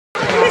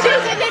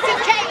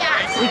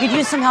We could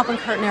use some help in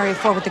curtain area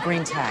 4 with the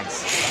green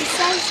tags.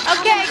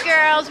 Okay,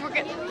 girls, we're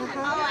good.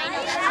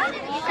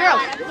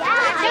 Girls,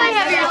 can I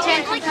have your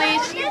attention,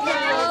 please?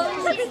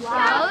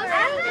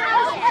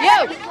 You!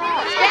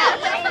 Yeah.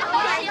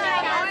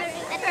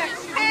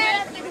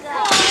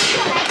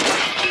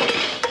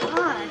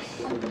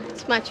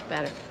 It's much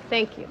better.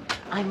 Thank you.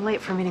 I'm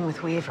late for a meeting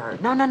with Weaver.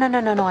 No.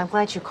 I'm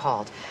glad you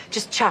called.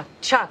 Just Chuck.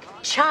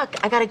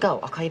 I gotta go.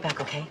 I'll call you back,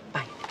 okay?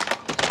 Bye.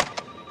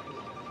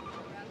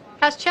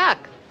 How's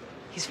Chuck?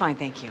 He's fine,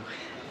 thank you.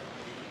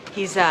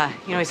 He's,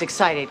 he's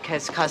excited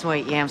because Cosmo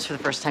ate yams for the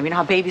first time. You know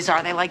how babies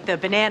are. They like the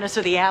bananas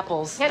or the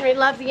apples. Henry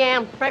loves the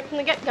yam right from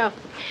the get-go.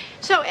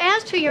 So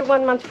as to your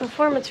 1-month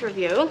performance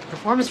review...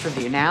 Performance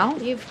review now?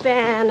 You've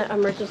been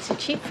emergency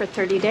chief for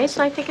 30 days,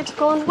 and I think it's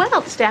going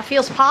well. The staff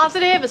feels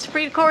positive.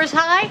 Esprit de corps is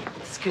high.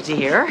 It's good to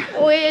hear.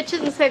 Which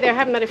isn't to say there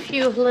haven't been a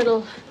few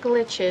little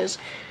glitches.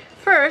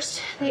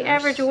 First, the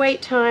average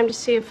wait time to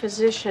see a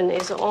physician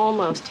is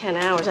almost 10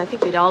 hours. I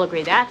think we'd all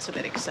agree that's a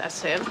bit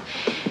excessive.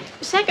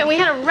 Second, we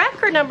had a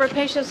record number of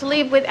patients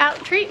leave without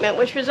treatment,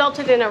 which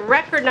resulted in a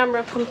record number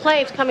of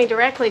complaints coming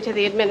directly to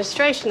the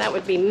administration. That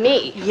would be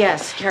me.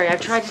 Yes, Kerry, I've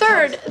tried to...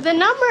 Third, the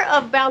number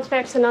of bounce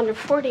backs in under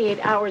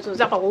 48 hours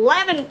was up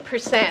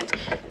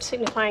 11%,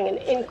 signifying an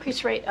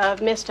increased rate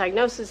of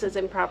misdiagnoses,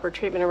 improper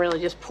treatment, and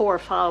really just poor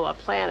follow-up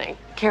planning.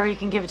 Kerry, you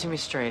can give it to me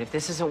straight. If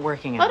this isn't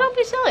working Oh, out... don't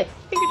be silly.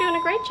 I think you're doing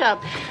a great job.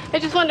 I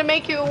just wanted to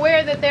make you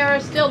aware that there are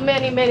still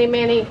many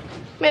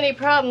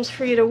problems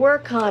for you to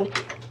work on.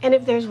 And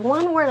if there's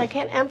one word I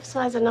can't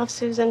emphasize enough,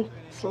 Susan,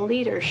 it's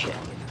leadership.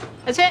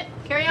 That's it.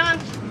 Carry on.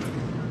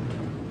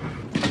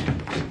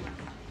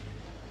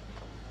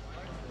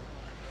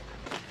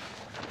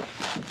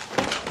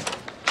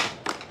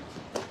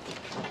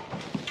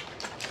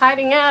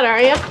 Hiding out,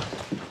 are you?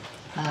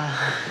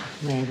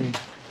 Maybe.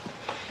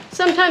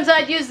 Sometimes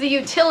I'd use the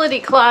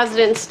utility closet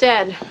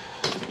instead.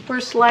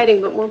 Worse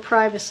lighting, but more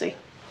privacy.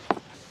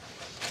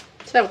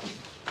 So,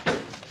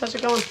 how's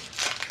it going?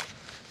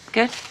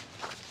 Good.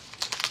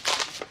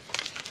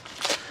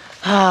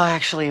 Oh,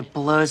 actually, it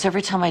blows.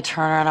 Every time I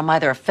turn around, I'm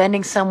either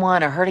offending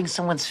someone or hurting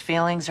someone's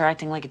feelings or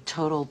acting like a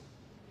total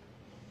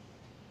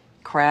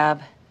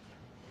crab.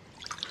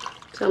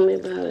 Tell me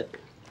about it.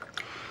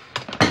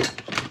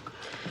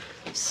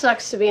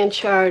 Sucks to be in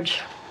charge.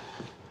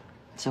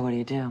 So what do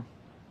you do?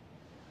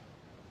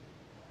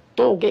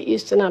 Oh, get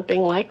used to not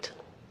being liked.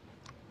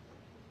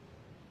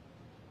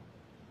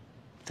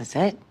 That's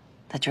it?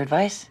 That's your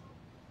advice?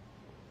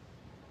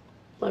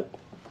 Look,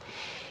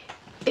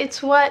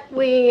 it's what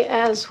we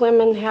as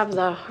women have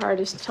the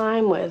hardest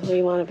time with.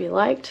 We want to be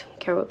liked,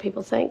 care what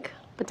people think.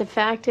 But the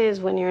fact is,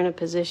 when you're in a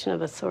position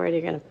of authority,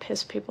 you're going to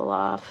piss people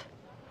off,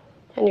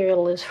 and you're going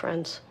to lose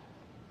friends.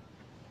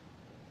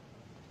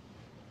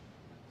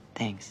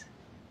 Thanks.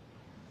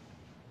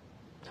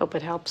 Hope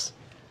it helps.